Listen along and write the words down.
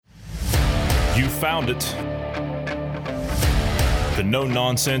You found it. The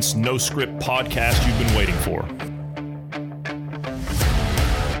no-nonsense, no-script podcast you've been waiting for.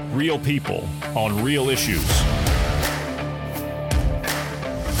 Real people on real issues.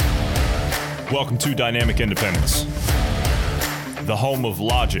 Welcome to Dynamic Independence, the home of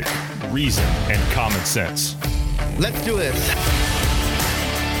logic, reason, and common sense. Let's do this.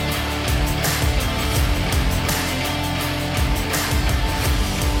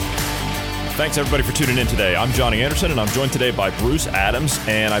 Thanks, everybody, for tuning in today. I'm Johnny Anderson, and I'm joined today by Bruce Adams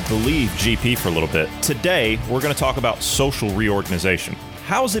and I believe GP for a little bit. Today, we're going to talk about social reorganization.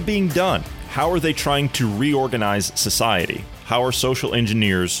 How is it being done? How are they trying to reorganize society? How are social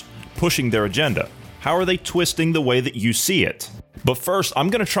engineers pushing their agenda? How are they twisting the way that you see it? But first,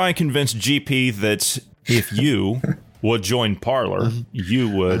 I'm going to try and convince GP that if you would join Parler, you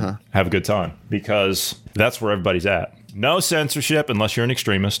would have a good time, because that's where everybody's at. No censorship unless you're an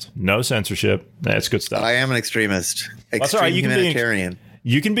extremist. No censorship. That's good stuff. I am an extremist. That's all right. You humanitarian.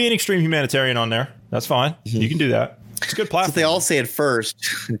 You can be an extreme humanitarian on there. That's fine. You can do that. It's a good platform. So they all say it first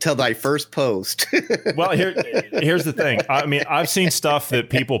until my first post. Well, here's the thing. I mean, I've seen stuff that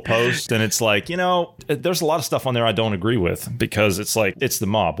people post and it's like, you know, there's a lot of stuff on there I don't agree with because it's like, it's the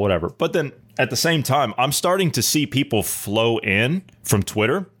mob, whatever. But then at the same time, I'm starting to see people flow in from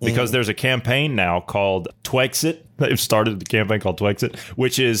Twitter because there's a campaign now called Twexit. They've started the campaign called Twexit,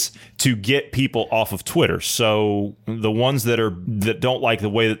 which is to get people off of Twitter. So the ones that don't like the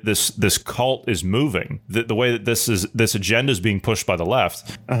way that this cult is moving, the way that this agenda is being pushed by the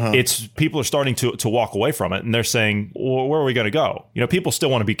left, it's people are starting to walk away from it, and they're saying, well, where are we going to go? You know, people still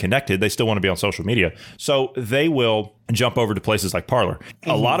want to be connected. They still want to be on social media. So they will jump over to places like Parler.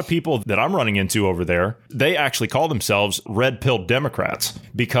 A lot of people that I'm running into over there, they actually call themselves red pill Democrats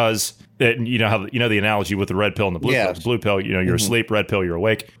because you know the analogy with the red pill and the blue pill. The blue pill, you know, you're asleep. Red pill, you're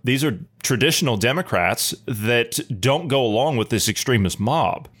awake. These are traditional Democrats that don't go along with this extremist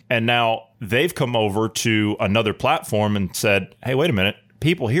mob. And now they've come over to another platform and said, hey, wait a minute.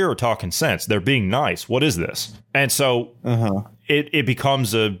 People here are talking sense. They're being nice. What is this? And so it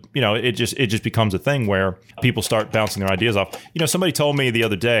becomes it just becomes a thing where people start bouncing their ideas off. You know, somebody told me the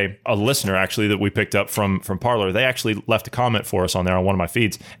other day, a listener actually that we picked up from Parler, they actually left a comment for us on there on one of my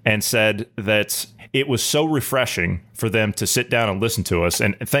feeds and said that it was so refreshing for them to sit down and listen to us.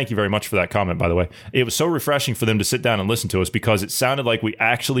 And thank you very much for that comment, by the way. It was so refreshing for them to sit down and listen to us because it sounded like we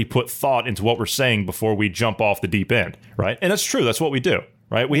actually put thought into what we're saying before we jump off the deep end, right? And that's true. That's what we do.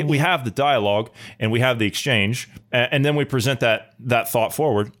 Right. We have the dialogue and we have the exchange and then we present that thought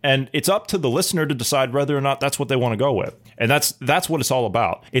forward. And it's up to the listener to decide whether or not that's what they want to go with. And that's what it's all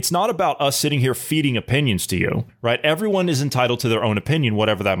about. It's not about us sitting here feeding opinions to you. Right. Everyone is entitled to their own opinion,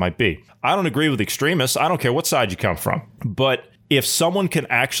 whatever that might be. I don't agree with extremists. I don't care what side you come from. But if someone can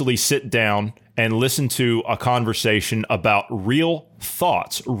actually sit down and listen to a conversation about real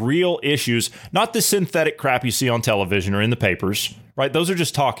thoughts, real issues, not the synthetic crap you see on television or in the papers, right? Those are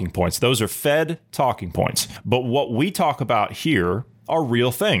just talking points. Those are fed talking points. But what we talk about here are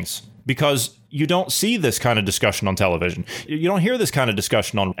real things because you don't see this kind of discussion on television. You don't hear this kind of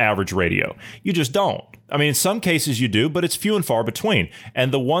discussion on average radio. You just don't. I mean, in some cases you do, but it's few and far between.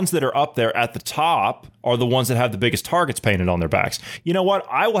 And the ones that are up there at the top are the ones that have the biggest targets painted on their backs. You know what?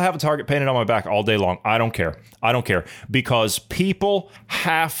 I will have a target painted on my back all day long. I don't care. I don't care because people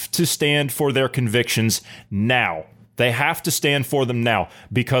have to stand for their convictions now. They have to stand for them now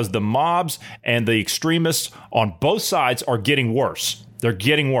because the mobs and the extremists on both sides are getting worse. They're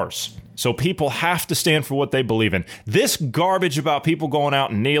getting worse. So people have to stand for what they believe in. This garbage about people going out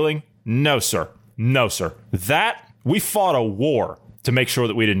and kneeling, no, sir. No, sir. That, we fought a war to make sure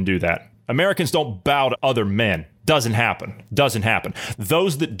that we didn't do that. Americans don't bow to other men. Doesn't happen. Doesn't happen.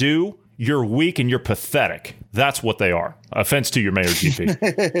 Those that do, you're weak and you're pathetic. That's what they are. Offense to your mayor,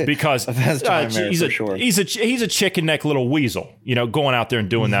 GP. Because he's a chicken neck little weasel, you know, going out there and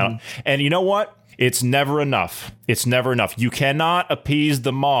doing that. And you know what? It's never enough. It's never enough. You cannot appease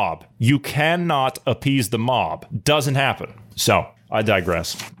the mob. You cannot appease the mob. Doesn't happen. So I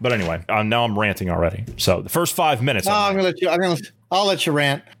digress. But anyway, now I'm ranting already. So the first 5 minutes. No, I'll let you rant. I'll let you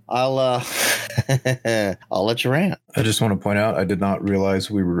rant. I just want to point out, I did not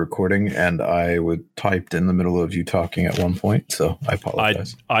realize we were recording, and I typed in the middle of you talking at one point, so I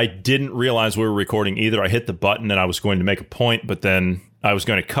apologize. I didn't realize we were recording either. I hit the button and I was going to make a point, but then I was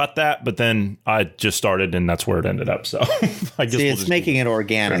going to cut that, but then I just started, and that's where it ended up. So I guess it's making it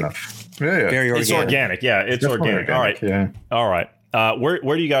organic. Yeah. Very organic. It's organic. Yeah, it's organic. All right. Yeah. All right.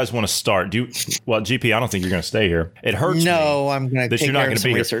 Where do you guys want to start? Well, GP, I don't think you're going to stay here. It hurts me. No, I'm going to take care of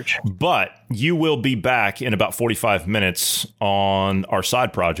some research. But you will be back in about 45 minutes on our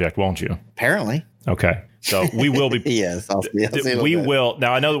side project, won't you? Apparently. Okay. So we will be. Yes, I'll see we will.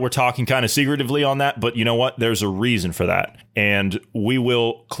 Now, I know that we're talking kind of secretively on that, but you know what? There's a reason for that. And we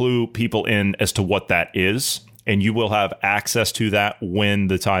will clue people in as to what that is. And you will have access to that when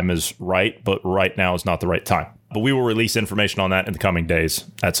the time is right. But right now is not the right time. But we will release information on that in the coming days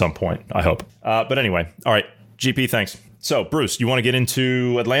at some point, I hope. But anyway, all right. GP, thanks. So, Bruce, you want to get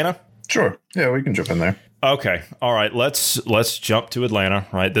into Atlanta? Sure. Yeah, we can jump in there. Okay. All right. Let's jump to Atlanta,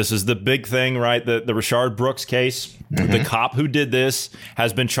 right? This is the big thing, right? The Rayshard Brooks case. Mm-hmm. The cop who did this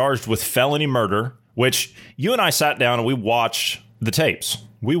has been charged with felony murder, which you and I sat down and we watched the tapes.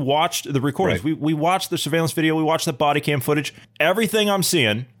 We watched the recordings. Right. We watched the surveillance video. We watched the body cam footage. Everything I'm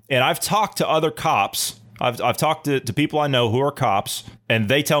seeing, and I've talked to other cops. I've talked to people I know who are cops, and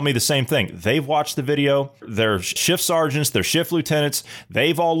they tell me the same thing. They've watched the video. They're shift sergeants. They're shift lieutenants.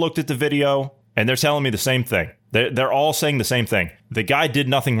 They've all looked at the video. And they're telling me the same thing. They're all saying the same thing. The guy did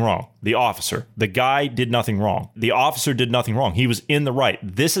nothing wrong. The officer. The guy did nothing wrong. The officer did nothing wrong. He was in the right.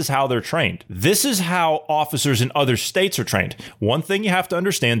 This is how they're trained. This is how officers in other states are trained. One thing you have to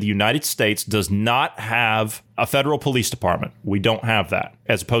understand, the United States does not have a federal police department. We don't have that,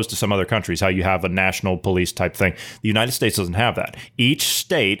 as opposed to some other countries, how you have a national police type thing. The United States doesn't have that. Each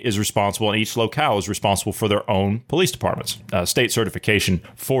state is responsible, and each locale is responsible for their own police departments, state certification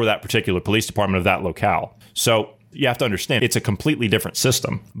for that particular police department of that locale. So you have to understand, it's a completely different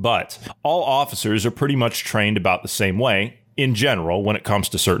system. But all officers are pretty much trained about the same way in general when it comes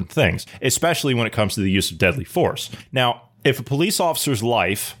to certain things, especially when it comes to the use of deadly force. Now, if a police officer's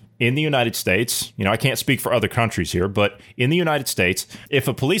life in the United States, I can't speak for other countries here, but in the United States, if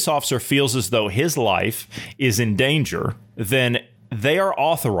a police officer feels as though his life is in danger, then they are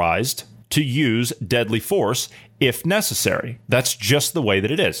authorized to use deadly force if necessary. That's just the way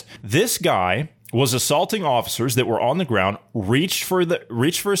that it is. This guy was assaulting officers that were on the ground, reached for his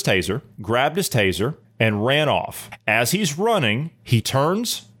taser, grabbed his taser, and ran off. As he's running, he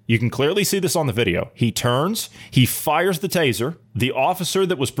turns. You can clearly see this on the video. He turns, he fires the taser. The officer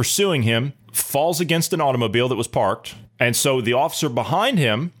that was pursuing him falls against an automobile that was parked. And so the officer behind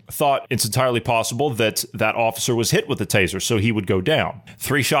him thought it's entirely possible that that officer was hit with the taser, so he would go down.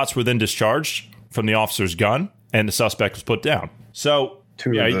 3 shots were then discharged from the officer's gun, and the suspect was put down. So,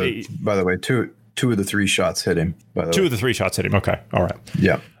 by the way, two of the 3 shots hit him. Two of the 3 shots hit him. Okay. All right.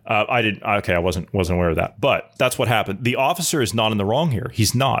 Yeah. I wasn't aware of that. But that's what happened. The officer is not in the wrong here.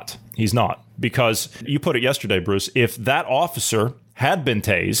 He's not. Because you put it yesterday, Bruce, if that officer had been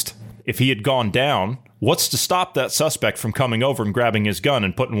tased, if he had gone down, what's to stop that suspect from coming over and grabbing his gun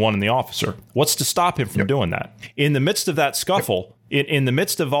and putting one in the officer? What's to stop him from doing that? In the midst of that scuffle, in the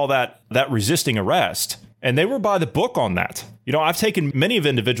midst of all that resisting arrest, and they were by the book on that. I've taken many of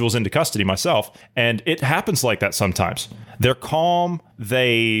individuals into custody myself, and it happens like that sometimes. They're calm.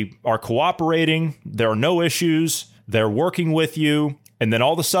 They are cooperating. There are no issues. They're working with you. And then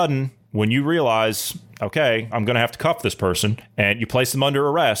all of a sudden, when you realize, okay, I'm going to have to cuff this person, and you place them under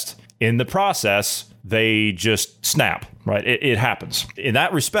arrest, in the process, they just snap, right? It happens. In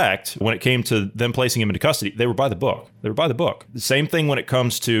that respect, when it came to them placing him into custody, they were by the book. The same thing when it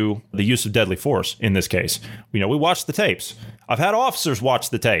comes to the use of deadly force in this case. We watched the tapes. I've had officers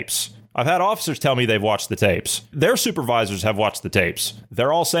watch the tapes. I've had officers tell me they've watched the tapes. Their supervisors have watched the tapes.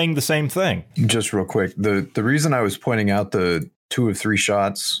 They're all saying the same thing. Just real quick, the reason I was pointing out the 2 of 3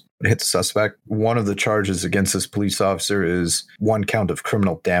 shots hit the suspect, one of the charges against this police officer is 1 count of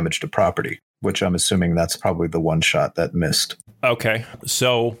criminal damage to property, which I'm assuming that's probably the 1 shot that missed. Okay.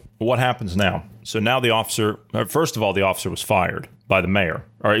 So what happens now? So now the officer, first of all, the officer was fired by the mayor.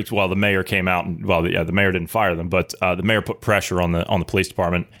 The mayor came out and, the mayor didn't fire them, but the mayor put pressure on the police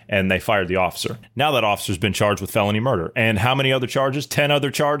department and they fired the officer. Now that officer's been charged with felony murder. And how many other charges? 10 other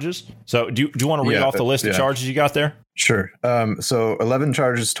charges. So do you want to read off the list of charges you got there? Sure. So 11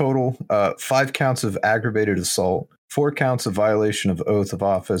 charges total, 5 counts of aggravated assault, 4 counts of violation of oath of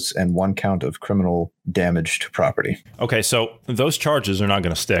office, and 1 count of criminal damage to property. Okay, so those charges are not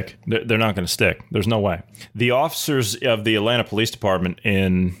going to stick. They're not going to stick. There's no way. The officers of the Atlanta Police Department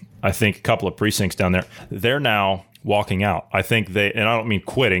in, I think, a couple of precincts down there, they're now walking out. I think and I don't mean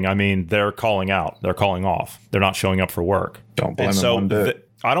quitting, I mean they're calling out. They're calling off. They're not showing up for work. Don't blame them one bit.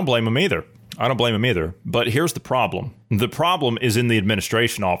 I don't blame them either. But here's the problem. The problem is in the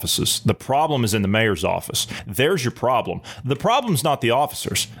administration offices. The problem is in the mayor's office. There's your problem. The problem's not the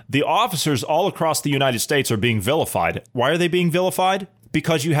officers. The officers all across the United States are being vilified. Why are they being vilified?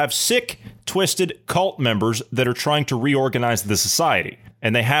 Because you have sick twisted cult members that are trying to reorganize the society.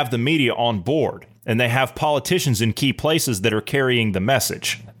 And they have the media on board. And they have politicians in key places that are carrying the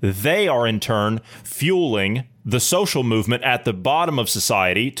message. They are, in turn, fueling the social movement at the bottom of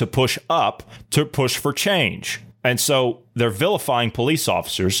society to push up, to push for change. And so they're vilifying police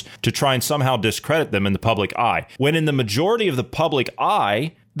officers to try and somehow discredit them in the public eye, when in the majority of the public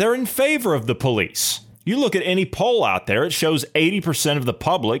eye, they're in favor of the police. You look at any poll out there, it shows 80% of the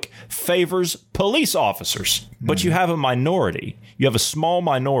public favors police officers. But you have a minority. You have a small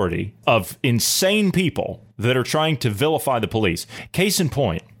minority of insane people that are trying to vilify the police. Case in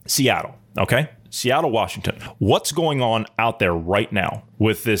point, Seattle, okay? Seattle, Washington. What's going on out there right now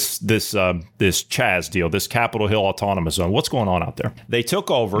with this Chaz deal, this Capitol Hill Autonomous Zone? What's going on out there? They took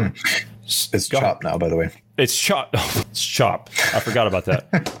over. It's CHOP now, by the way. It's CHOP. It's CHOP. I forgot about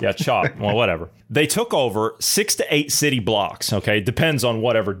that. Yeah, CHOP. Well, whatever. They took over 6 to 8 city blocks. Okay, depends on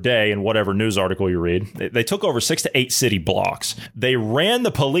whatever day and whatever news article you read. They took over 6 to 8 city blocks. They ran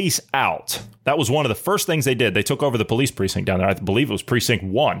the police out. That was one of the first things they did. They took over the police precinct down there. I believe it was precinct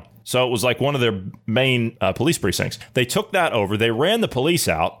 1. So it was like one of their main police precincts. They took that over. They ran the police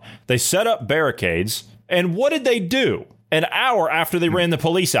out. They set up barricades. And what did they do? An hour after they ran the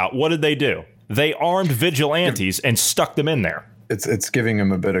police out, what did they do? They armed vigilantes and stuck them in there. It's giving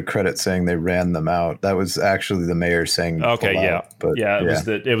them a bit of credit saying they ran them out. That was actually the mayor saying, okay, yeah. Out, but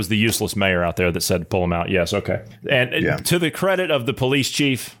it was the useless mayor out there that said pull them out. Yes, okay. And to the credit of the police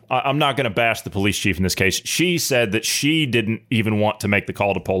chief, I'm not going to bash the police chief in this case. She said that she didn't even want to make the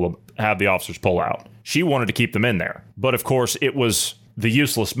call to have the officers pull out. She wanted to keep them in there. But of course, it was the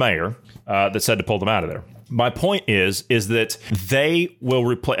useless mayor that said to pull them out of there. My point is that they will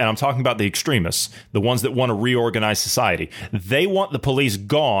replace, and I'm talking about the extremists, the ones that want to reorganize society. They want the police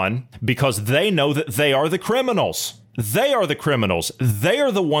gone because they know that they are the criminals. They are the criminals. They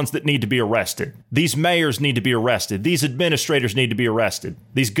are the ones that need to be arrested. These mayors need to be arrested. These administrators need to be arrested.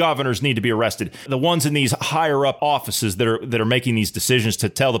 These governors need to be arrested. The ones in these higher up offices that are making these decisions to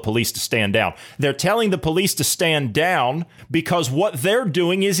tell the police to stand down. They're telling the police to stand down because what they're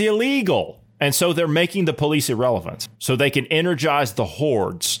doing is illegal. And so they're making the police irrelevant so they can energize the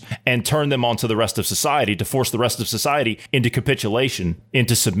hordes and turn them onto the rest of society to force the rest of society into capitulation,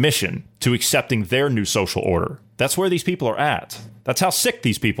 into submission, to accepting their new social order. That's where these people are at. That's how sick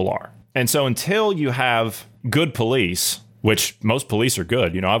these people are. And so until you have good police, which most police are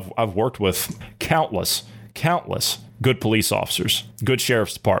good, you know, I've worked with countless good police officers, good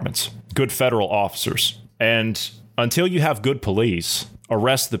sheriff's departments, good federal officers. And until you have good police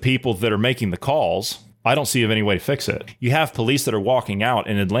arrest the people that are making the calls, I don't see of any way to fix it. You have police that are walking out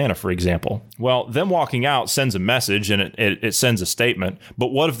in Atlanta, for example. Well, them walking out sends a message and it sends a statement.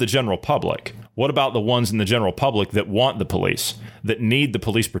 But what of the general public? What about the ones in the general public that want the police, that need the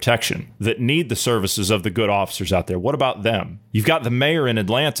police protection, that need the services of the good officers out there? What about them? You've got the mayor in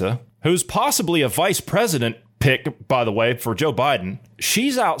Atlanta, who's possibly a vice president pick, by the way, for Joe Biden.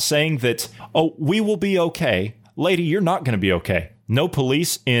 She's out saying that, oh, we will be okay. Lady, you're not going to be okay. No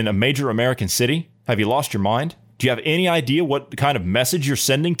police in a major American city? Have you lost your mind? Do you have any idea what kind of message you're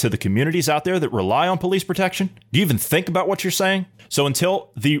sending to the communities out there that rely on police protection? Do you even think about what you're saying? So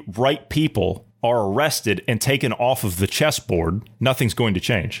until the right people are arrested and taken off of the chessboard, nothing's going to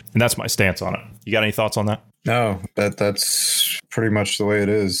change. And that's my stance on it. You got any thoughts on that? No, that's pretty much the way it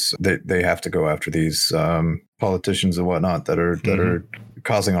is. They have to go after these politicians and whatnot that are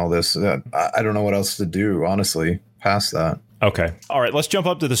causing all this. I don't know what else to do, honestly, past that. Okay. All right. Let's jump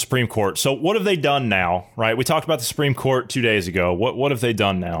up to the Supreme Court. So what have they done now, right? We talked about the Supreme Court 2 days ago. What have they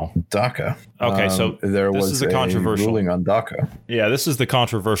done now? DACA. Okay. So there was a controversial ruling on DACA. Yeah. This is the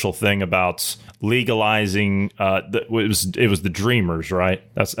controversial thing about legalizing. It was the Dreamers, right?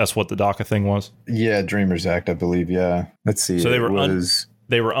 That's what the DACA thing was. Yeah. Dreamers Act, I believe. Yeah. Let's see. So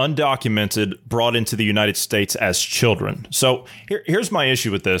they were undocumented, brought into the United States as children. So here's my issue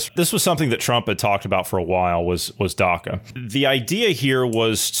with this. This was something that Trump had talked about for a while, was DACA. The idea here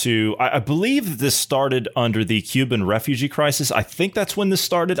was to, I believe that this started under the Cuban refugee crisis. I think that's when this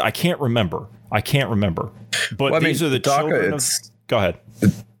started. I can't remember. But these are the DACA, children of... Go ahead.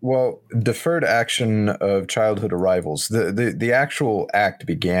 Well, deferred action of childhood arrivals. The actual act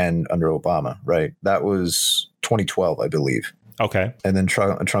began under Obama, right? That was 2012, I believe. Okay. And then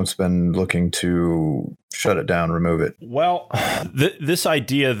Trump's been looking to shut it down, remove it. Well, this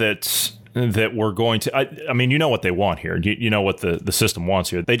idea that we're going to, I mean, you know what they want here. You know what the system wants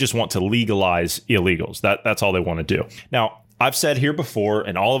here. They just want to legalize illegals. That's all they want to do. Now, I've said here before,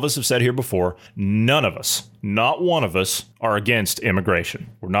 and all of us have said here before, none of us, not one of us, are against immigration.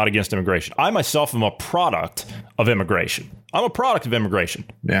 We're not against immigration. I myself am a product of immigration. I'm a product of immigration.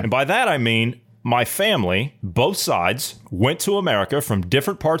 Yeah. And by that, I mean my family, both sides, went to America from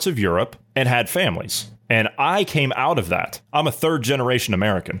different parts of Europe and had families. And I came out of that. I'm a third generation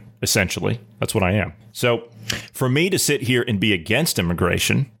American, essentially. That's what I am. So for me to sit here and be against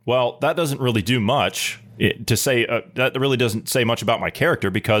immigration, well, that doesn't really do much. That really doesn't say much about my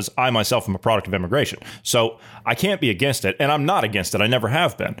character, because I myself am a product of immigration. So I can't be against it, and I'm not against it. I never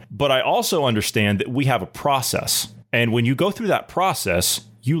have been. But I also understand that we have a process. And when you go through that process,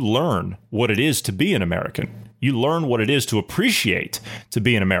 you learn what it is to be an American. You learn what it is to appreciate to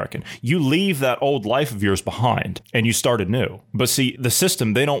be an American. You leave that old life of yours behind and you start anew. But see, the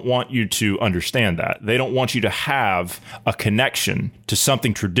system, they don't want you to understand that. They don't want you to have a connection to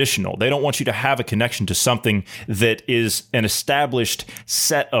something traditional. They don't want you to have a connection to something that is an established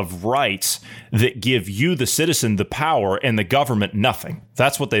set of rights that give you, the citizen, the power, and the government nothing.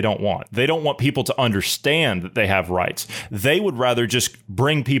 That's what they don't want. They don't want people to understand that they have rights. They would rather just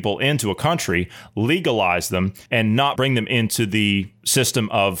bring people into a country, legalize them, and not bring them into the system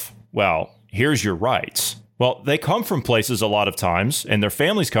of, well, here's your rights. Well, they come from places a lot of times, and their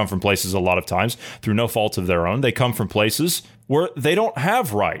families come from places a lot of times through no fault of their own. They come from places where they don't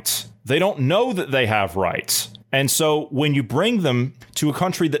have rights. They don't know that they have rights. And so when you bring them to a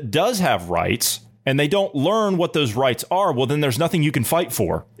country that does have rights and they don't learn what those rights are, well, then there's nothing you can fight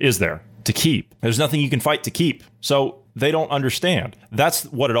for, is there? To keep. There's nothing you can fight to keep. So they don't understand. That's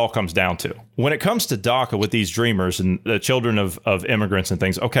what it all comes down to. When it comes to DACA with these dreamers and the children of immigrants and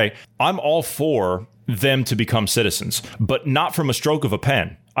things, okay, I'm all for them to become citizens, but not from a stroke of a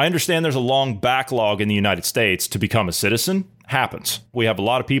pen. I understand there's a long backlog in the United States to become a citizen. Happens. We have a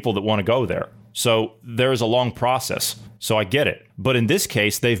lot of people that want to go there. So there is a long process. So I get it. But in this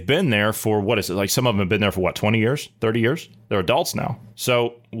case, they've been there for, what is it? Like some of them have been there for 20 years, 30 years? They're adults now.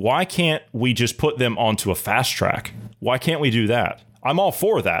 So why can't we just put them onto a fast track? Why can't we do that? I'm all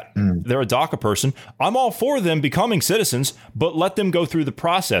for that. They're a DACA person. I'm all for them becoming citizens, but let them go through the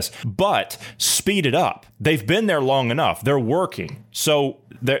process. But speed it up. They've been there long enough. They're working. So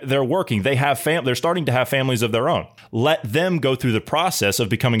they're working. They have they're starting to have families of their own. Let them go through the process of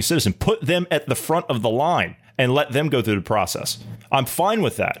becoming a citizen. Put them at the front of the line and let them go through the process. I'm fine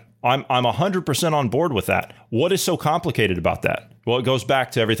with that. I'm 100% on board with that. What is so complicated about that? Well, it goes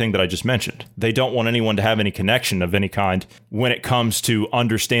back to everything that I just mentioned. They don't want anyone to have any connection of any kind when it comes to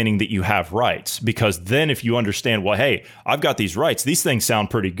understanding that you have rights. Because then if you understand, well, hey, I've got these rights. These things sound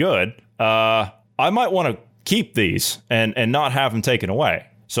pretty good. I might want to keep these and not have them taken away.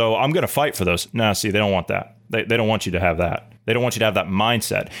 So I'm going to fight for those. No, see, they don't want that. They don't want you to have that. They don't want you to have that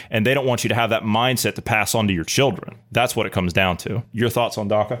mindset. And they don't want you to have that mindset to pass on to your children. That's what it comes down to. Your thoughts on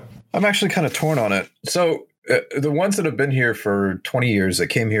DACA? I'm actually kind of torn on it. So the ones that have been here for 20 years, that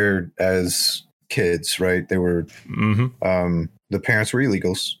came here as kids, right? They were, the parents were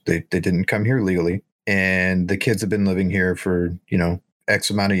illegals. They didn't come here legally. And the kids have been living here for, X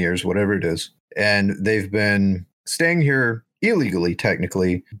amount of years, whatever it is. And they've been staying here illegally,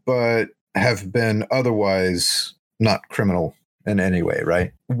 technically, but have been otherwise not criminal in any way,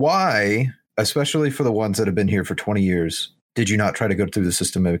 right? Why, especially for the ones that have been here for 20 years, did you not try to go through the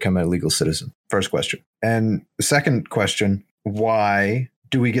system and become a legal citizen? First question. And the second question, why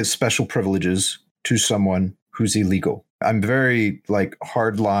do we give special privileges to someone who's illegal? I'm very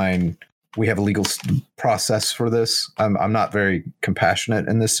hardline. We have a legal process for this. I'm not very compassionate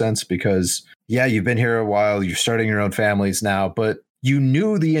in this sense because, yeah, you've been here a while. You're starting your own families now, but you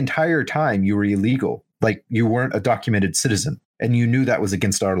knew the entire time you were illegal. Like you weren't a documented citizen and you knew that was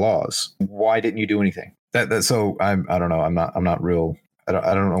against our laws. Why didn't you do anything? So I don't know. I'm not real. I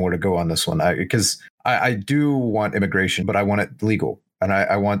don't know where to go on this one because I do want immigration, but I want it legal and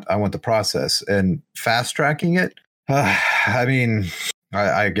I want the process and fast tracking it.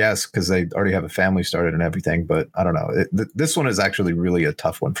 I guess because they already have a family started and everything, but I don't know. This one is actually really a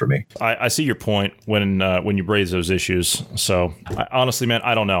tough one for me. I see your point when you raise those issues. So honestly, man,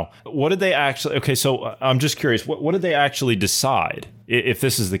 I don't know. What did they actually? Okay, so I'm just curious. What did they actually decide if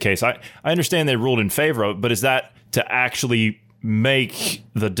this is the case? I understand they ruled in favor of it, but is that to actually make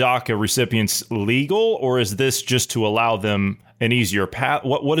the DACA recipients legal, or is this just to allow them an easier path?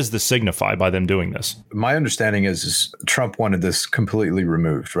 What does this signify by them doing this? My understanding is Trump wanted this completely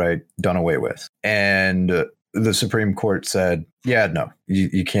removed, right? Done away with. And the Supreme Court said, yeah, no,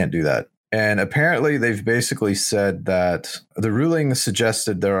 you can't do that. And apparently they've basically said that the ruling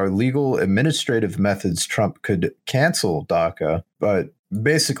suggested there are legal administrative methods Trump could cancel DACA, but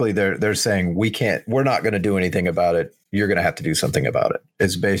basically they're saying we're not going to do anything about it. You're going to have to do something about it.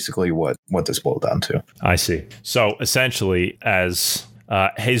 It's basically what this boiled down to. I see. So essentially, as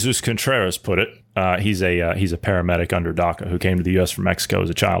Jesus Contreras put it, he's a paramedic under DACA who came to the U.S. from Mexico as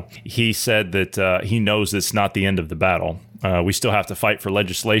a child. He said that he knows it's not the end of the battle. We still have to fight for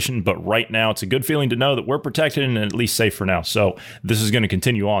legislation, but right now it's a good feeling to know that we're protected and at least safe for now. So this is going to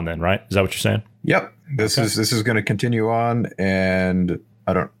continue on then, right? Is that what you're saying? Yep. This is going to continue on, and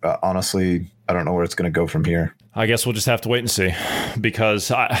I don't know where it's going to go from here. I guess we'll just have to wait and see,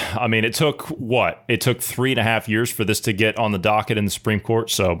 because I mean, it took 3.5 years for this to get on the docket in the Supreme Court.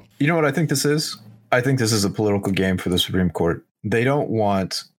 So, you know what I think this is? I think this is a political game for the Supreme Court. They don't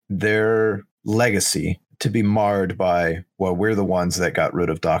want their legacy to be marred by, well, we're the ones that got rid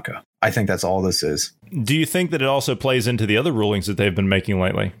of DACA. I think that's all this is. Do you think that it also plays into the other rulings that they've been making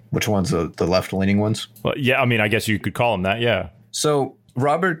lately? Which ones? The left-leaning ones? Well, yeah, I mean, I guess you could call them that, yeah. So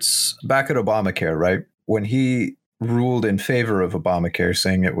Roberts, back at Obamacare, right? When he ruled in favor of Obamacare,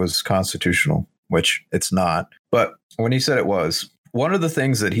 saying it was constitutional, which it's not, but when he said it was, one of the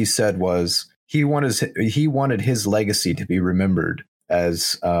things that he said was he wanted his legacy to be remembered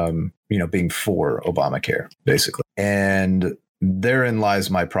as being for Obamacare, basically. And therein lies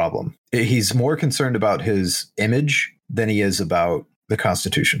my problem. He's more concerned about his image than he is about the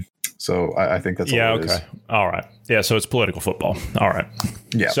Constitution. So I think that's all it is. All right. Yeah, so it's political football. All right.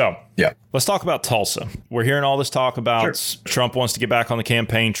 Yeah. So let's talk about Tulsa. We're hearing all this talk about Trump wants to get back on the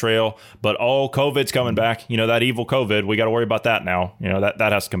campaign trail, but COVID's coming back. You know, that evil COVID. We got to worry about that now. You know,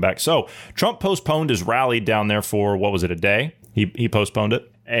 that has to come back. So Trump postponed his rally down there for, what was it, a day? He postponed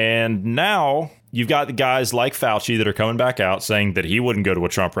it. And now you've got the guys like Fauci that are coming back out saying that he wouldn't go to a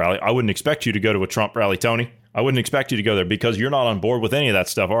Trump rally. I wouldn't expect you to go to a Trump rally, Tony. I wouldn't expect you to go there because you're not on board with any of that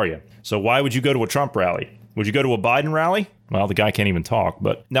stuff, are you? So why would you go to a Trump rally? Would you go to a Biden rally? Well, the guy can't even talk.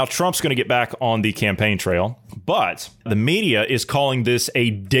 But now Trump's going to get back on the campaign trail. But the media is calling this a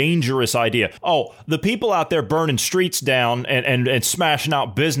dangerous idea. Oh, the people out there burning streets down and smashing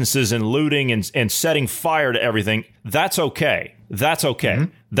out businesses and looting and setting fire to everything, that's okay. That's okay.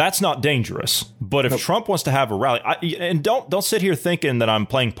 Mm-hmm. That's not dangerous. But if Trump wants to have a rally, and don't sit here thinking that I'm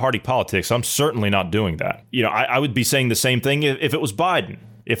playing party politics. I'm certainly not doing that. You know, I would be saying the same thing if it was Biden.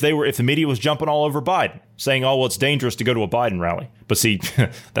 If the media was jumping all over Biden, saying, oh, well, it's dangerous to go to a Biden rally. But see,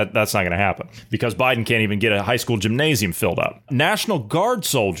 that's not going to happen because Biden can't even get a high school gymnasium filled up. National Guard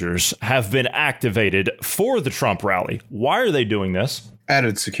soldiers have been activated for the Trump rally. Why are they doing this?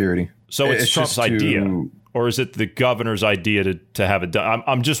 Added security. So it's Trump's idea. Or is it the governor's idea to have it done?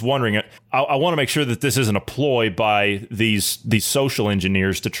 I'm just wondering. I want to make sure that this isn't a ploy by these social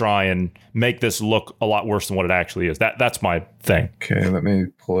engineers to try and make this look a lot worse than what it actually is. That's my thing. Okay, let me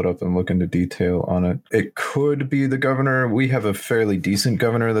pull it up and look into detail on it. It could be the governor. We have a fairly decent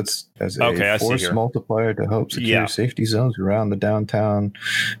governor that's as a force multiplier to help secure safety zones around the downtown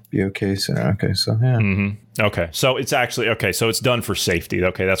BOK center. Okay, so yeah. Mm-hmm. Okay, so it's actually so it's done for safety.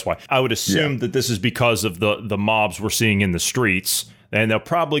 Okay, that's why. I would assume that this is because of the mobs we're seeing in the streets, and they're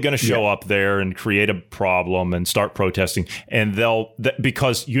probably going to show up there and create a problem and start protesting. And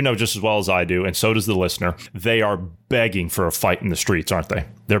because you know just as well as I do, and so does the listener, they are begging for a fight in the streets, aren't they?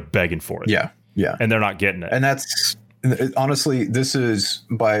 They're begging for it. Yeah. And they're not getting it. And that's honestly,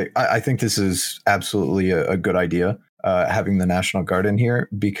 I think this is absolutely a good idea, having the National Guard in here,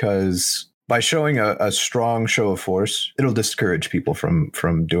 because by showing a strong show of force, it'll discourage people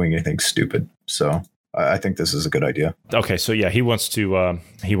from doing anything stupid. So I think this is a good idea. Okay, so yeah, he wants to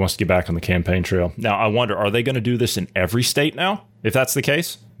get back on the campaign trail. Now, I wonder, are they going to do this in every state now? If that's the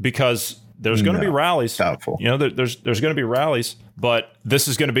case, because there's going to be rallies. Doubtful. You know, there's going to be rallies, but this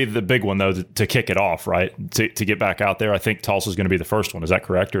is going to be the big one though to kick it off, right? To get back out there. I think Tulsa's going to be the first one. Is that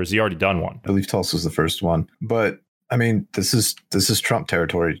correct, or has he already done one? I believe Tulsa's the first one, but I mean, this is Trump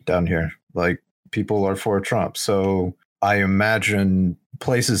territory down here. Like, people are for Trump, so I imagine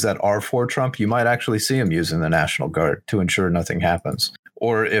places that are for Trump, you might actually see him using the National Guard to ensure nothing happens.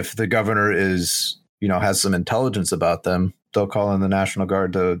 Or if the governor has some intelligence about them, they'll call in the National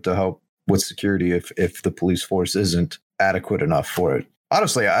Guard to help with security if the police force isn't adequate enough for it.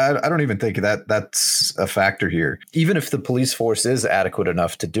 Honestly, I don't even think that's a factor here. Even if the police force is adequate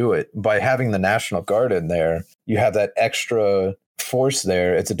enough to do it, by having the National Guard in there, you have that extra force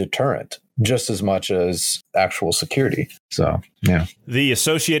there. It's a deterrent, just as much as actual security. So, yeah. The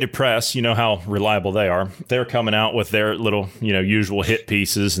Associated Press, you know how reliable they are. They're coming out with their little, usual hit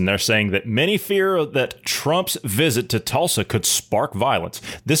pieces, and they're saying that many fear that Trump's visit to Tulsa could spark violence.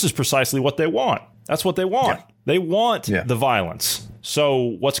 This is precisely what they want. That's what they want. Yeah. They want the violence.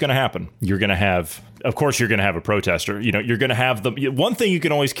 So what's going to happen? You're going to have a protester. You're going to have one thing you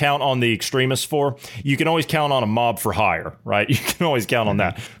can always count on the extremists for. You can always count on a mob for hire, right? You can always count on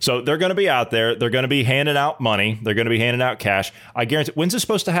that. So they're going to be out there. They're going to be handing out money. They're going to be handing out cash. I guarantee. When's this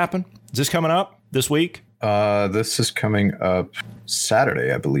supposed to happen? Is this coming up this week? This is coming up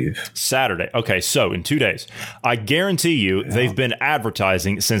Saturday, I believe. Saturday. Okay, so in 2 days. I guarantee you they've been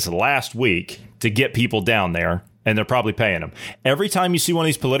advertising since last week to get people down there, and they're probably paying them. Every time you see one of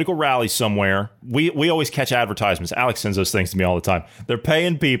these political rallies somewhere, we always catch advertisements. Alex sends those things to me all the time. They're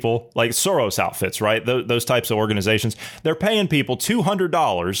paying people, like Soros outfits, right? Those types of organizations. They're paying people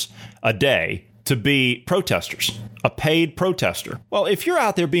 $200 a day to be protesters, a paid protester. Well, if you're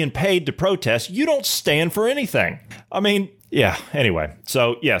out there being paid to protest, you don't stand for anything. I mean, yeah, anyway.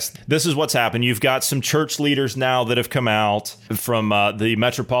 So, yes, this is what's happened. You've got some church leaders now that have come out from the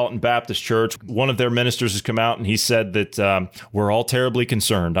Metropolitan Baptist Church. One of their ministers has come out and he said that we're all terribly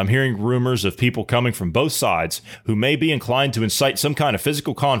concerned. I'm hearing rumors of people coming from both sides who may be inclined to incite some kind of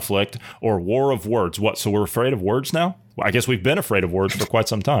physical conflict or war of words. What, so we're afraid of words now? Well, I guess we've been afraid of words for quite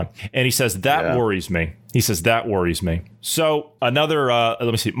some time. And he says, that worries me. He says, that worries me. So another, let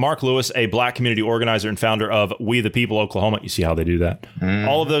me see, Mark Lewis, a black community organizer and founder of We the People Oklahoma. You see how they do that?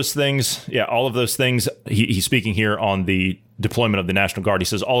 All of those things. Yeah, all of those things. He's speaking here on the deployment of the National Guard. He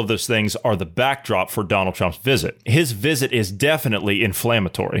says all of those things are the backdrop for Donald Trump's visit. His visit is definitely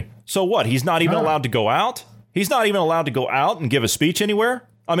inflammatory. So what? He's not even allowed to go out? He's not even allowed to go out and give a speech anywhere?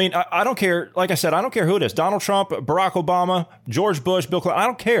 I mean, I don't care. Like I said, I don't care who it is. Donald Trump, Barack Obama, George Bush, Bill Clinton. I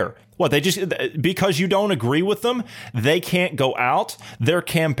don't care. What, they just, because you don't agree with them, they can't go out. They're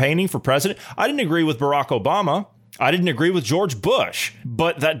campaigning for president. I didn't agree with Barack Obama. I didn't agree with George Bush.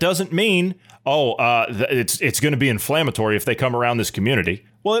 But that doesn't mean, it's going to be inflammatory if they come around this community.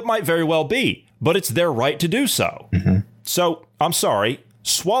 Well, it might very well be, but it's their right to do so. Mm-hmm. So I'm sorry.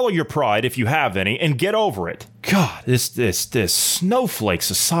 Swallow your pride if you have any and get over it. God, this snowflake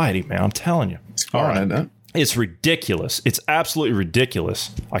society, man, I'm telling you. All right. It's ridiculous. It's absolutely ridiculous.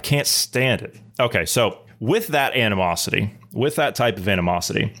 I can't stand it. Okay, so with that animosity, with that type of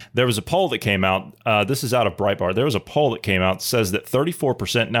animosity, there was a poll that came out. This is out of Breitbart. There was a poll that came out that says that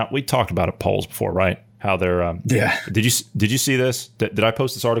 34%. Now, we talked about polls before, right? How they're Did you see this? Did I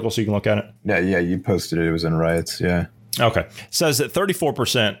post this article so you can look at it? Yeah, you posted it. It was in Riots. Yeah. Okay. It says that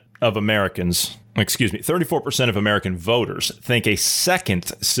 34% of Americans, 34% of American voters think a second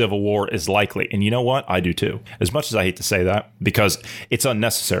civil war is likely. And you know what? I do too. As much as I hate to say that, because it's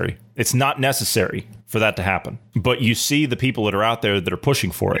unnecessary. It's not necessary for that to happen. But you see the people that are out there that are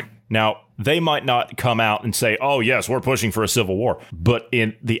pushing for it. Now, they might not come out and say, oh, yes, we're pushing for a civil war. But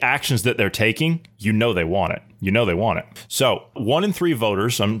in the actions that they're taking, you know they want it. You know they want it. So 1 in 3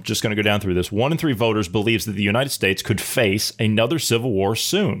 voters, I'm just going to go down through this. 1 in 3 voters believes that the United States could face another civil war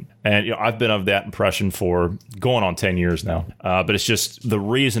soon. And I've been of that impression for going on 10 years now. But it's just the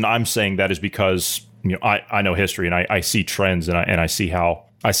reason I'm saying that is because I know history and I see trends and I see how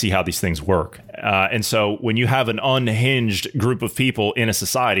these things work. And so when you have an unhinged group of people in a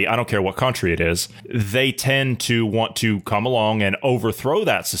society, I don't care what country it is, they tend to want to come along and overthrow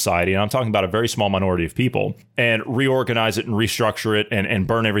that society. And I'm talking about a very small minority of people, and reorganize it and restructure it and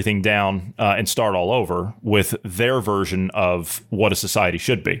burn everything down and start all over with their version of what a society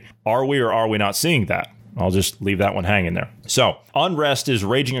should be. Are we or are we not seeing that? I'll just leave that one hanging there. So unrest is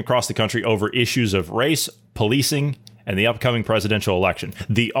raging across the country over issues of race, policing, and the upcoming presidential election.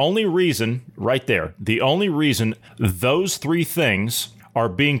 The only reason those 3 things are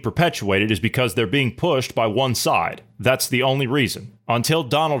being perpetuated is because they're being pushed by one side. That's the only reason. Until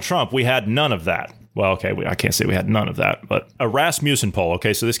Donald Trump, we had none of that. Well, okay, I can't say we had none of that, but a Rasmussen poll.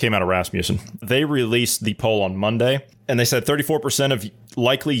 Okay, so this came out of Rasmussen. They released the poll on Monday, and they said 34% of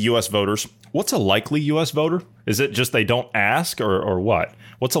likely U.S. voters. What's a likely U.S. voter? Is it just they don't ask or what?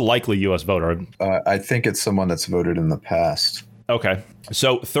 What's a likely U.S. voter? I think it's someone that's voted in the past. Okay.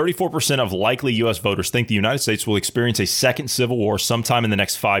 So 34% of likely U.S. voters think the United States will experience a second civil war sometime in the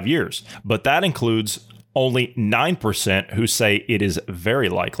next 5 years. But that includes only 9% who say it is very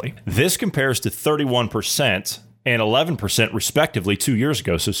likely. This compares to 31% and 11% respectively 2 years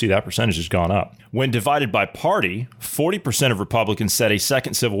ago. So see, that percentage has gone up. When divided by party, 40% of Republicans said a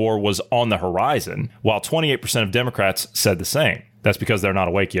second civil war was on the horizon, while 28% of Democrats said the same. That's because they're not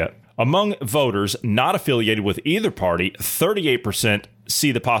awake yet. Among voters not affiliated with either party, 38%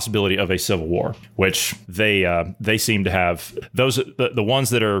 see the possibility of a civil war, which they seem to have. Those the ones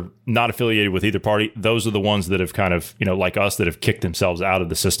that are not affiliated with either party, those are the ones that have kind of, like us, that have kicked themselves out of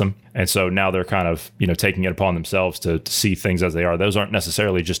the system. And so now they're kind of, taking it upon themselves to see things as they are. Those aren't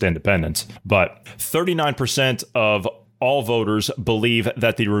necessarily just independents, but 39% of all voters believe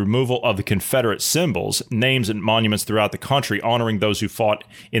that the removal of the Confederate symbols, names, and monuments throughout the country honoring those who fought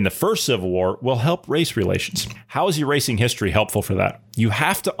in the first Civil War will help race relations. How is erasing history helpful for that? You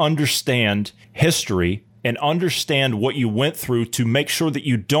have to understand history and understand what you went through to make sure that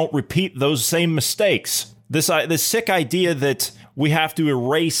you don't repeat those same mistakes. This sick idea that we have to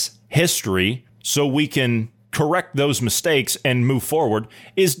erase history so we can correct those mistakes and move forward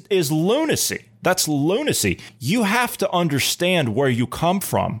is lunacy. That's lunacy. You have to understand where you come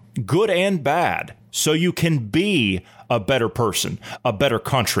from, good and bad, so you can be a better person, a better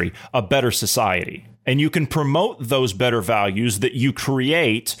country, a better society. And you can promote those better values that you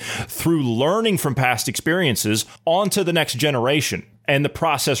create through learning from past experiences onto the next generation. And the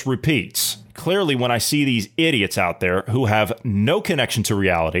process repeats. Clearly, when I see these idiots out there who have no connection to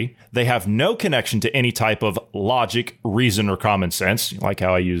reality, they have no connection to any type of logic, reason, or common sense, like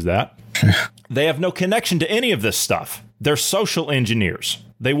how I use that. They have no connection to any of this stuff. They're social engineers.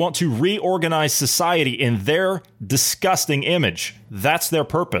 They want to reorganize society in their disgusting image. That's their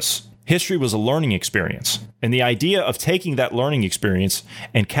purpose. History was a learning experience. And the idea of taking that learning experience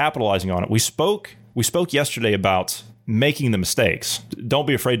and capitalizing on it, we spoke yesterday about making the mistakes. Don't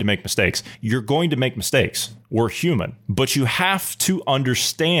be afraid to make mistakes. You're going to make mistakes. We're human. But you have to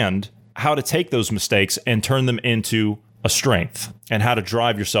understand how to take those mistakes and turn them into a strength and how to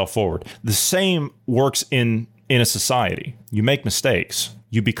drive yourself forward. The same works in a society. You make mistakes.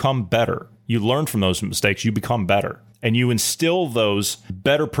 You become better. You learn from those mistakes. You become better. And you instill those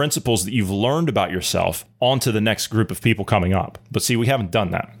better principles that you've learned about yourself onto the next group of people coming up. But see, we haven't done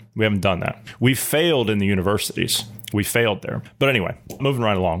that. We've failed in the universities. We failed there. But anyway, moving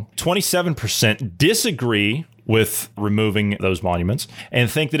right along. 27% disagree with removing those monuments and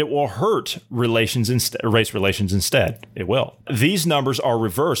think that it will hurt race relations instead. It will. These numbers are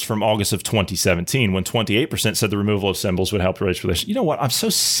reversed from August of 2017, when 28% said the removal of symbols would help race relations. You know what? I'm so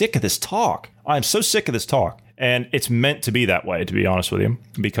sick of this talk. And it's meant to be that way, to be honest with you,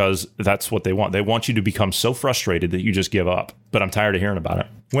 because that's what they want. They want you to become so frustrated that you just give up. But I'm tired of hearing about it.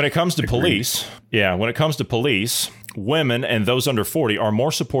 When it comes to police, women and those under 40 are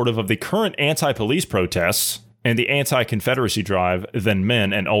more supportive of the current anti-police protests and the anti-Confederacy drive than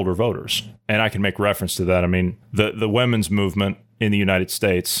men and older voters. And I can make reference to that. I mean, the women's movement in the United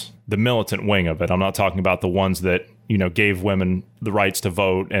States, the militant wing of it. I'm not talking about the ones that, gave women the rights to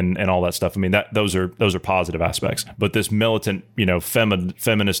vote and all that stuff. I mean, those are positive aspects. But this militant,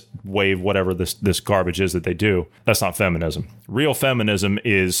 feminist wave, whatever this garbage is that they do, that's not feminism. Real feminism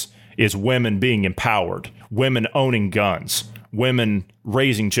is women being empowered, women owning guns, women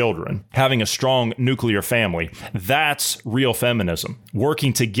raising children, having a strong nuclear family. That's real feminism.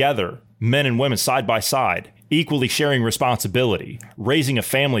 Working together, men and women side by side, equally sharing responsibility, raising a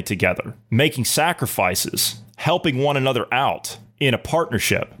family together, making sacrifices, helping one another out in a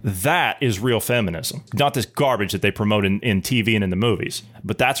partnership. That is real feminism. Not this garbage that they promote in TV and in the movies,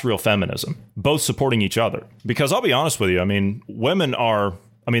 but that's real feminism. Both supporting each other. Because I'll be honest with you, I mean, women are...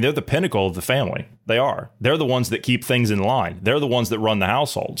 they're the pinnacle of the family. They are. They're the ones that keep things in line. They're the ones that run the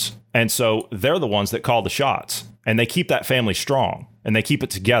households. And so they're the ones that call the shots. And they keep that family strong. And they keep it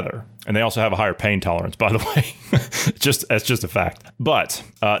together. And they also have a higher pain tolerance, by the way. That's just a fact. But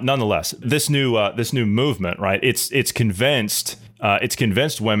nonetheless, this new movement, right? It's convinced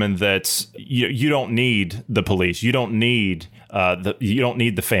women that you don't need the police. You don't need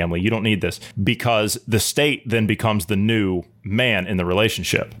the family. You don't need this, because the state then becomes the new man in the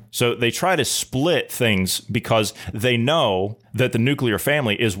relationship. So they try to split things because they know that the nuclear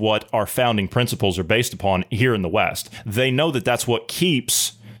family is what our founding principles are based upon here in the West. They know that that's what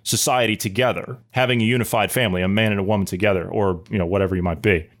keeps society together, having a unified family, a man and a woman together, or whatever you might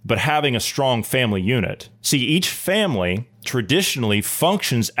be, but having a strong family unit. See, each family traditionally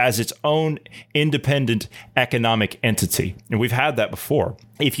functions as its own independent economic entity. And we've had that before.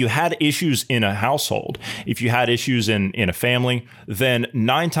 If you had issues in a household, if you had issues in a family, then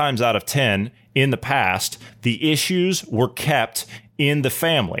 9 times out of 10 in the past, the issues were kept in the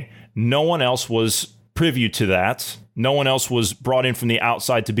family. No one else was privy to that. No one else was brought in from the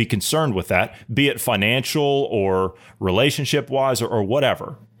outside to be concerned with that, be it financial or relationship-wise or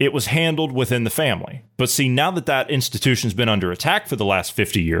whatever. It was handled within the family. But see, now that institution's been under attack for the last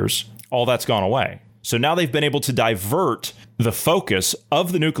 50 years, all that's gone away. So now they've been able to divert the focus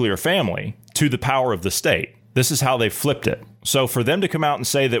of the nuclear family to the power of the state. This is how they flipped it. So for them to come out and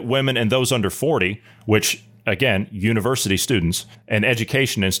say that women and those under 40, which again, university students and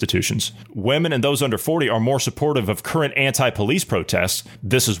education institutions, women and those under 40 are more supportive of current anti-police protests.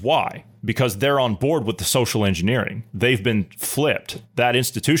 This is why. Because they're on board with the social engineering. They've been flipped. That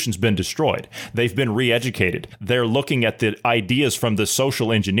institution's been destroyed. They've been re-educated. They're looking at the ideas from the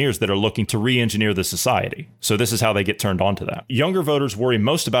social engineers that are looking to re-engineer the society. So this is how they get turned on to that. Younger voters worry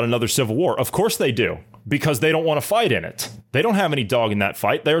most about another civil war. Of course they do, because they don't want to fight in it. They don't have any dog in that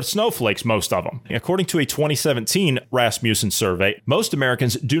fight. They're snowflakes, most of them. According to a 2017 Rasmussen survey, most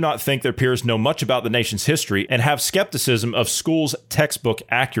Americans do not think their peers know much about the nation's history and have skepticism of schools' textbook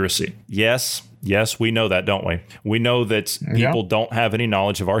accuracy. Yes, we know that, don't we? We know that people don't have any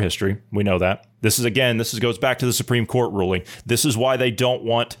knowledge of our history. We know that. This goes back to the Supreme Court ruling. This is why they don't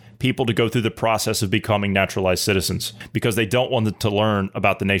want people to go through the process of becoming naturalized citizens, because they don't want them to learn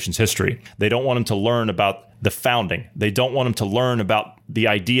about the nation's history. They don't want them to learn about the founding. They don't want them to learn about the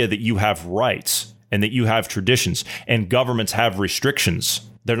idea that you have rights and that you have traditions and governments have restrictions.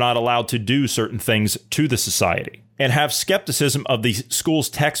 They're not allowed to do certain things to the society. And have skepticism of the school's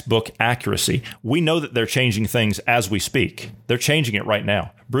textbook accuracy. We know that they're changing things as we speak. They're changing it right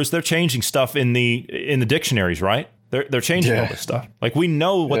now. Bruce, they're changing stuff in the dictionaries, right? They're changing all this stuff. Like, we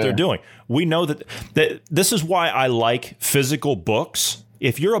know what they're doing. We know that this is why I like physical books.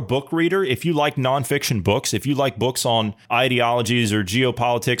 If you're a book reader, if you like nonfiction books, if you like books on ideologies or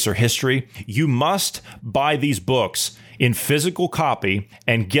geopolitics or history, you must buy these books in physical copy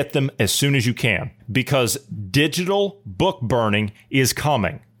and get them as soon as you can, because digital book burning is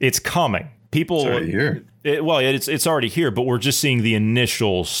coming. It's coming. People, it's already here. It's already here, but we're just seeing the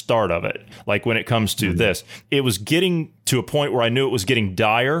initial start of it. Like when it comes to this, it was getting to a point where I knew it was getting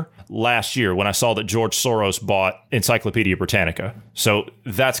dire last year when I saw that George Soros bought Encyclopedia Britannica. So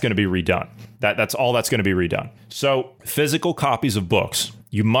that's going to be redone. That's all that's going to be redone. So physical copies of books.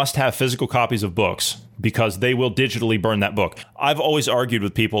 You must have physical copies of books because they will digitally burn that book. I've always argued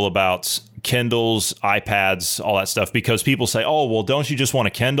with people about Kindles, iPads, all that stuff, because people say, oh, well, don't you just want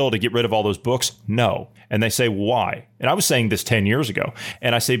a Kindle to get rid of all those books? No. And they say, why? And I was saying this 10 years ago.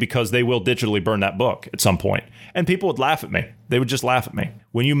 And I say, because they will digitally burn that book at some point. And people would laugh at me. They would just laugh at me.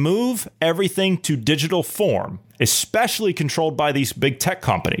 When you move everything to digital form, especially controlled by these big tech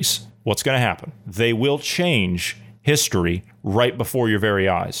companies, what's going to happen? They will change history right before your very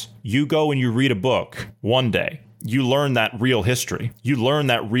eyes. You go and you read a book one day. You learn that real history. You learn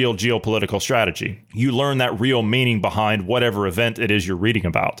that real geopolitical strategy. You learn that real meaning behind whatever event it is you're reading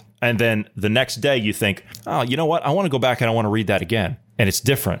about. And then the next day you think, oh, you know what? I want to go back and I want to read that again. And it's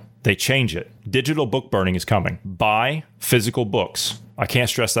different. They change it. Digital book burning is coming. Buy physical books. I can't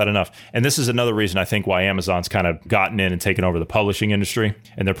stress that enough. And this is another reason I think why Amazon's kind of gotten in and taken over the publishing industry,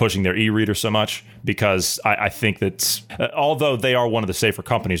 and they're pushing their e-reader so much, because I think that although they are one of the safer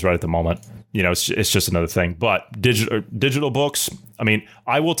companies right at the moment, you know, it's just another thing. But digital books, I mean,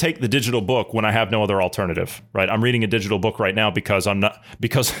 I will take the digital book when I have no other alternative, right? I'm reading a digital book right now because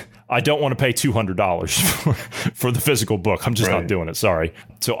I don't want to pay $200 for the physical book. I'm just not doing it. Sorry.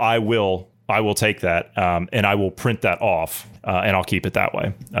 So I will take that and I will print that off and I'll keep it that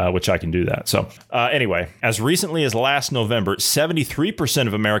way, which I can do that. So anyway, as recently as last November, 73%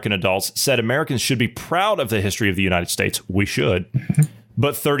 of American adults said Americans should be proud of the history of the United States. We should.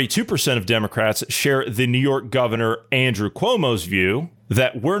 But 32% of Democrats share the New York Governor Andrew Cuomo's view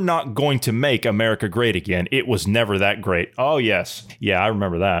that we're not going to make America great again. It was never that great. Oh, yes. Yeah, I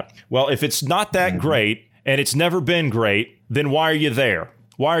remember that. Well, if it's not that great and it's never been great, then why are you there?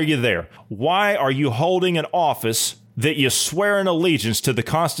 Why are you there? Why are you holding an office that you swear an allegiance to the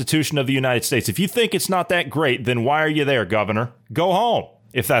Constitution of the United States? If you think it's not that great, then why are you there, Governor? Go home,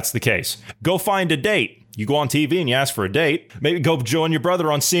 if that's the case. Go find a date. You go on TV and you ask for a date. Maybe go join your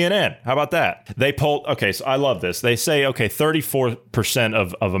brother on CNN. How about that? They polled. Okay, so I love this. They say, 34%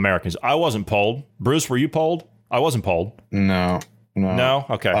 of Americans. I wasn't polled. Bruce, were you polled? I wasn't polled. No.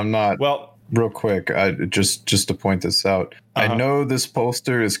 Okay. I'm not. Well, real quick, just to point this out, I know this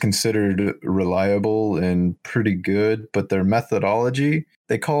pollster is considered reliable and pretty good, but their methodology,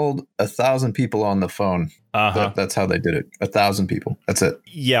 they called 1,000 people on the phone. That's how they did it. 1,000 people. That's it.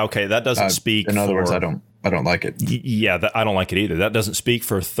 Yeah. Okay. That doesn't speak. In other words, I don't like it. Yeah. I don't like it either. That doesn't speak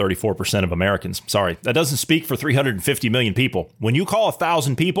for 34% of Americans. Sorry. That doesn't speak for 350 million people. When you call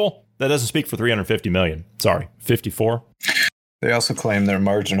 1,000 people, that doesn't speak for 350 million. Sorry. 54. They also claim their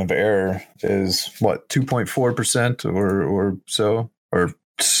margin of error is 2.4% or so, or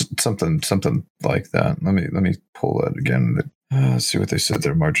something like that. Let me pull that again. Let's see what they said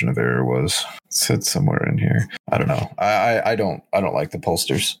their margin of error was. It said somewhere in here. I don't know. I don't like the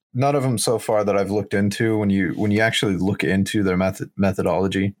pollsters. None of them so far that I've looked into. When you actually look into their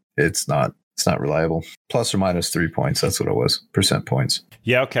methodology, it's not reliable. Plus or minus 3 points. That's what it was. Percent points.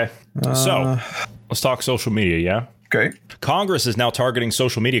 Yeah. Okay. So let's talk social media. Yeah. Okay. Congress is now targeting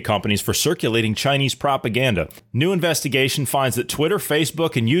social media companies for circulating Chinese propaganda. New investigation finds that Twitter,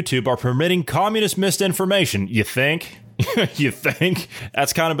 Facebook, and YouTube are permitting communist misinformation. You think? You think?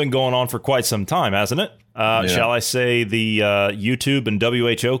 That's kind of been going on for quite some time, hasn't it? Shall I say the YouTube and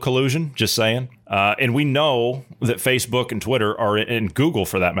WHO collusion? Just saying. And we know that Facebook and Twitter and Google,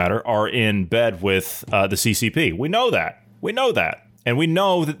 for that matter, are in bed with the CCP. We know that. And we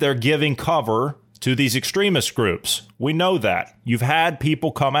know that they're giving cover to these extremist groups. We know that. You've had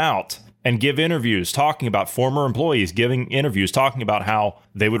people come out and give interviews talking about former employees giving interviews talking about how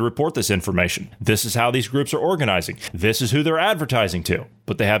they would report this information. This is how these groups are organizing. This is who they're advertising to.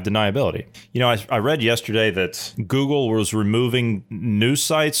 But they have deniability. You know, I read yesterday that Google was removing news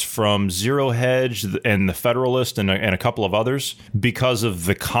sites from Zero Hedge and The Federalist and a couple of others because of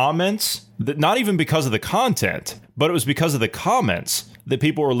the comments. Not even because of the content, but it was because of the comments that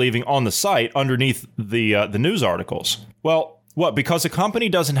people were leaving on the site underneath the news articles. Well, what? Because a company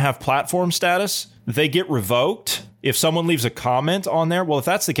doesn't have platform status, they get revoked if someone leaves a comment on there? Well, if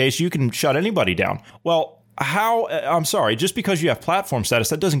that's the case, you can shut anybody down. Well, how? I'm sorry, just because you have platform status,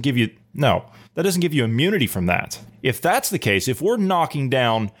 that doesn't give you immunity from that. If that's the case, if we're knocking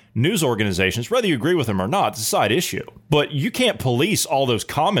down news organizations, whether you agree with them or not, it's a side issue. But you can't police all those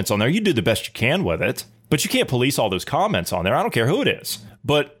comments on there. You do the best you can with it, but you can't police all those comments on there. I don't care who it is.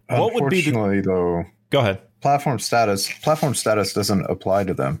 But what would be though? Go ahead. Platform status doesn't apply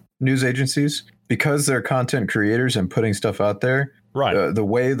to them. News agencies, because they're content creators and putting stuff out there, right? The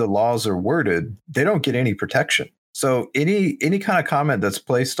way the laws are worded, they don't get any protection. So any kind of comment that's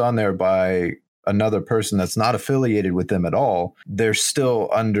placed on there by another person that's not affiliated with them at all, they're still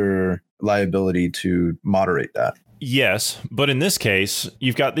under liability to moderate that. Yes, but in this case,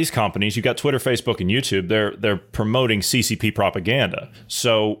 you've got these companies, you've got Twitter, Facebook, and YouTube. They're promoting CCP propaganda.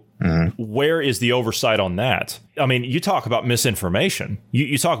 So where is the oversight on that? I mean, you talk about misinformation.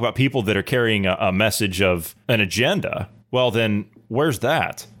 You talk about people that are carrying a message of an agenda. Well, then where's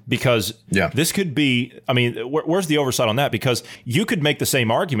that? Because this could be, I mean, where's the oversight on that? Because you could make the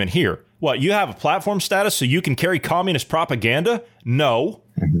same argument here. What, you have a platform status so you can carry communist propaganda? No.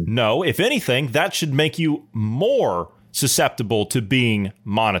 No. If anything, that should make you more susceptible to being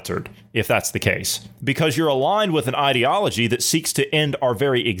monitored, if that's the case, because you're aligned with an ideology that seeks to end our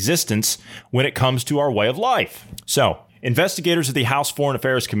very existence when it comes to our way of life. So, investigators of the House Foreign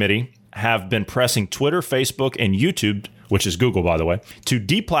Affairs Committee have been pressing Twitter, Facebook, and YouTube, which is Google, by the way, to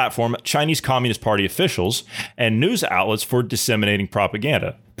deplatform Chinese Communist Party officials and news outlets for disseminating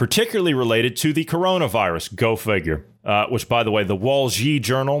propaganda, particularly related to the coronavirus. Go figure. Which, by the way, the Wall Street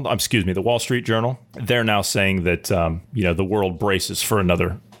Journal, they're now saying that the world braces for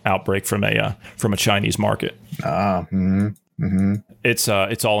another outbreak from a Chinese market. It's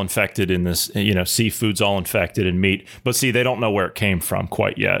all infected in this, seafood's all infected in meat. But see, they don't know where it came from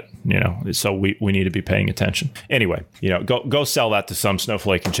quite yet, so we need to be paying attention. Anyway, go sell that to some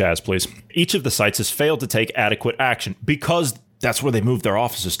snowflake and Chaz, please. Each of the sites has failed to take adequate action because that's where they moved their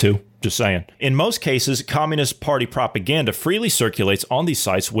offices to. Just saying. In most cases, Communist Party propaganda freely circulates on these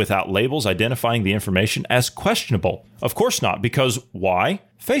sites without labels identifying the information as questionable. Of course not, because why?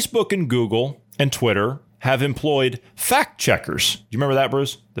 Facebook and Google and Twitter have employed fact checkers. Do you remember that,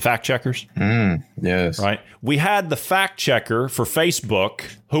 Bruce? The fact checkers? Yes. Right. We had the fact checker for Facebook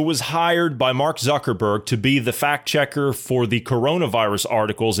who was hired by Mark Zuckerberg to be the fact checker for the coronavirus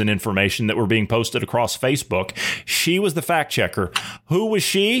articles and information that were being posted across Facebook. She was the fact checker. Who was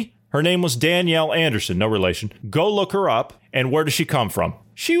she? Her name was Danielle Anderson. No relation. Go look her up. And where does she come from?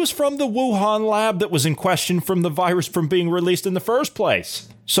 She was from the Wuhan lab that was in question from the virus from being released in the first place.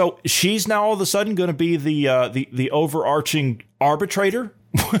 So she's now all of a sudden going to be the overarching arbitrator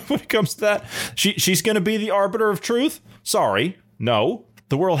when it comes to that. She's going to be the arbiter of truth. Sorry, no.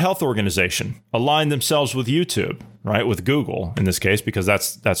 The World Health Organization aligned themselves with YouTube, right? With Google in this case, because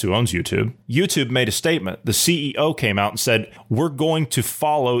that's who owns YouTube. YouTube made a statement. The CEO came out and said, we're going to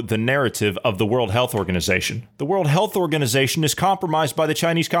follow the narrative of the World Health Organization. The World Health Organization is compromised by the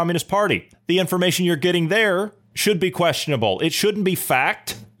Chinese Communist Party. The information you're getting there should be questionable. It shouldn't be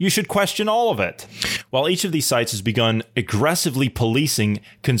fact. you should question all of it. While each of these sites has begun aggressively policing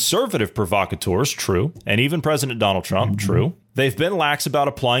conservative provocateurs, true, and even President Donald Trump, true, they've been lax about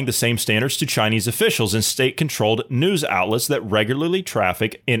applying the same standards to Chinese officials and state-controlled news outlets that regularly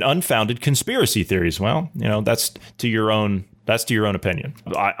traffic in unfounded conspiracy theories. Well, that's to your own opinion.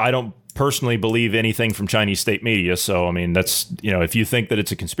 I don't personally believe anything from Chinese state media. So, that's, if you think that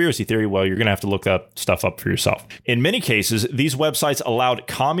it's a conspiracy theory, well, you're going to have to look that stuff up for yourself. In many cases, these websites allowed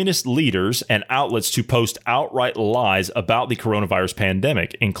communist leaders and outlets to post outright lies about the coronavirus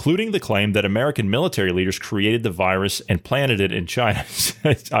pandemic, including the claim that American military leaders created the virus and planted it in China.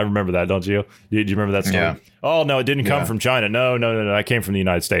 I remember that, don't you? Do you remember that story? Yeah. Oh, no, it didn't come from China. No, that came from the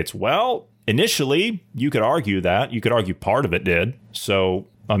United States. Well, initially, you could argue that. You could argue part of it did. So,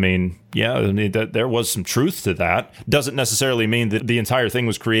 there was some truth to that. Doesn't necessarily mean that the entire thing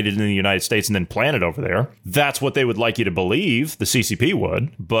was created in the United States and then planted over there. That's what they would like you to believe, the CCP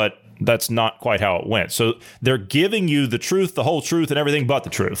would, but that's not quite how it went. So they're giving you the truth, the whole truth, and everything but the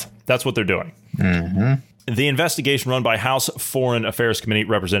truth. That's what they're doing. Mm-hmm. The investigation run by House Foreign Affairs Committee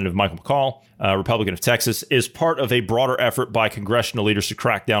Representative Michael McCaul, Republican of Texas, is part of a broader effort by congressional leaders to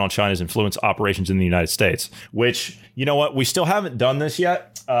crack down on China's influence operations in the United States, which, you know what, we still haven't done this yet.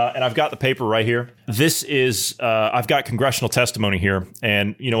 And I've got the paper right here. This is, I've got congressional testimony here.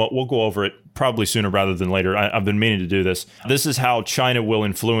 And you know what, we'll go over it probably sooner rather than later. I've been meaning to do this. This is how China will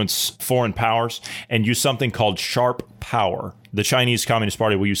influence foreign powers and use something called sharp power. The Chinese Communist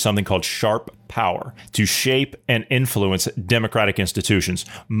Party will use something called sharp power to shape and influence democratic institutions,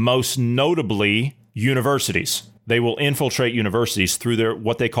 most notably universities. They will infiltrate universities through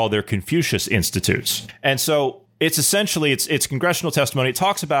what they call their Confucius Institutes. And so it's essentially, it's congressional testimony. It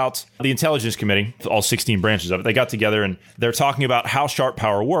talks about the Intelligence Committee, all 16 branches of it. They got together and they're talking about how sharp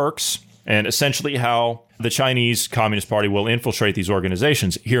power works and essentially how the Chinese Communist Party will infiltrate these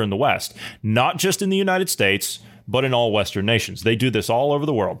organizations here in the West, not just in the United States, but in all Western nations. They do this all over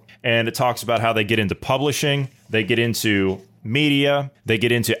the world. And it talks about how they get into publishing, they get into media, they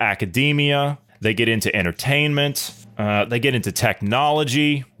get into academia, they get into entertainment, they get into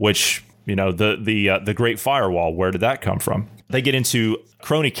technology, which, the Great Firewall, where did that come from? They get into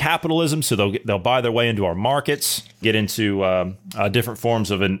crony capitalism, so they'll buy their way into our markets, get into different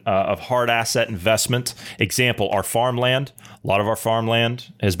forms of hard asset investment. Example, our farmland. A lot of our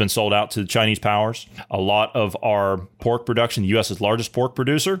farmland has been sold out to the Chinese powers. A lot of our pork production, the U.S.'s largest pork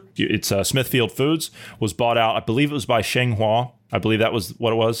producer, it's Smithfield Foods, was bought out. I believe it was by Shenghua. I believe that was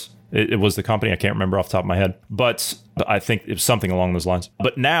what it was. It was the company. I can't remember off the top of my head, but I think it was something along those lines.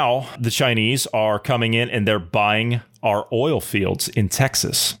 But now the Chinese are coming in and they're buying our oil fields in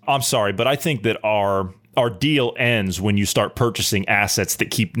Texas. I'm sorry, but I think that our deal ends when you start purchasing assets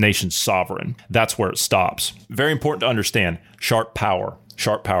that keep nations sovereign. That's where it stops. Very important to understand. Sharp power.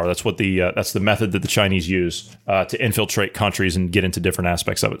 Sharp power. That's what that's the method that the Chinese use to infiltrate countries and get into different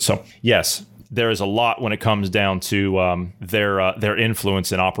aspects of it. So yes, there is a lot when it comes down to their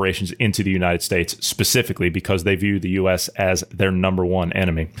influence and operations into the United States, specifically because they view the U.S. as their number one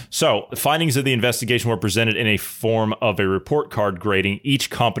enemy. So the findings of the investigation were presented in a form of a report card grading each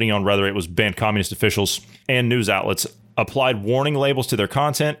company on whether it was banned communist officials and news outlets, applied warning labels to their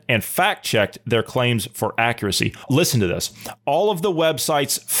content, and fact-checked their claims for accuracy. Listen to this. All of the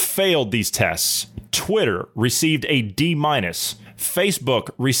websites failed these tests. Twitter received a D-,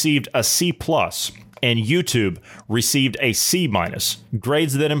 Facebook received a C+, and YouTube received a C-.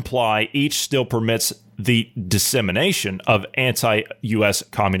 Grades that imply each still permits the dissemination of anti-U.S.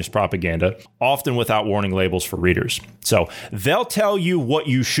 communist propaganda, often without warning labels for readers. So they'll tell you what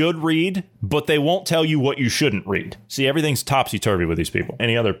you should read, but they won't tell you what you shouldn't read. See, everything's topsy-turvy with these people.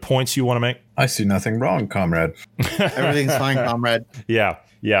 Any other points you want to make? I see nothing wrong, comrade. Everything's fine, comrade.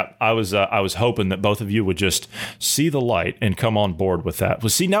 Yeah, I was hoping that both of you would just see the light and come on board with that. Well,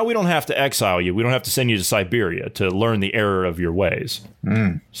 see, now we don't have to exile you. We don't have to send you to Siberia to learn the error of your ways.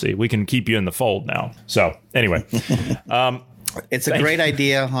 See, we can keep you in the fold now. So anyway, it's a great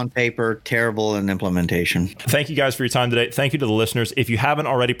idea on paper, terrible in implementation. Thank you guys for your time today. Thank you to the listeners. If you haven't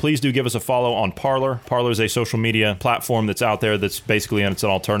already, please do give us a follow on Parler. Parler is a social media platform that's out there that's basically it's an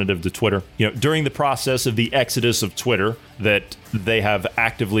alternative to Twitter. During the process of the exodus of Twitter that they have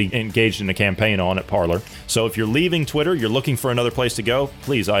actively engaged in a campaign on at Parler. So if you're leaving Twitter, you're looking for another place to go,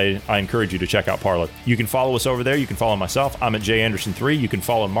 please, I encourage you to check out Parler. You can follow us over there. You can follow myself. I'm at J Anderson 3. You can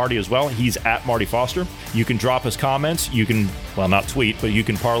follow Marty as well. He's at Marty Foster. You can drop us comments. You can well, not tweet, but you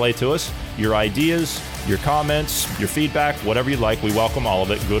can parlay to us your ideas, your comments, your feedback, whatever you like. We welcome all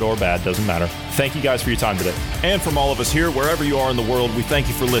of it, good or bad, doesn't matter. Thank you guys for your time today. And from all of us here, wherever you are in the world, we thank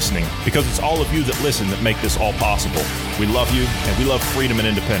you for listening, because it's all of you that listen that make this all possible. We love you, and we love freedom and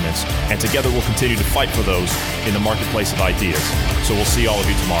independence. And together we'll continue to fight for those in the marketplace of ideas. So we'll see all of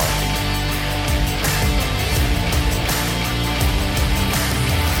you tomorrow.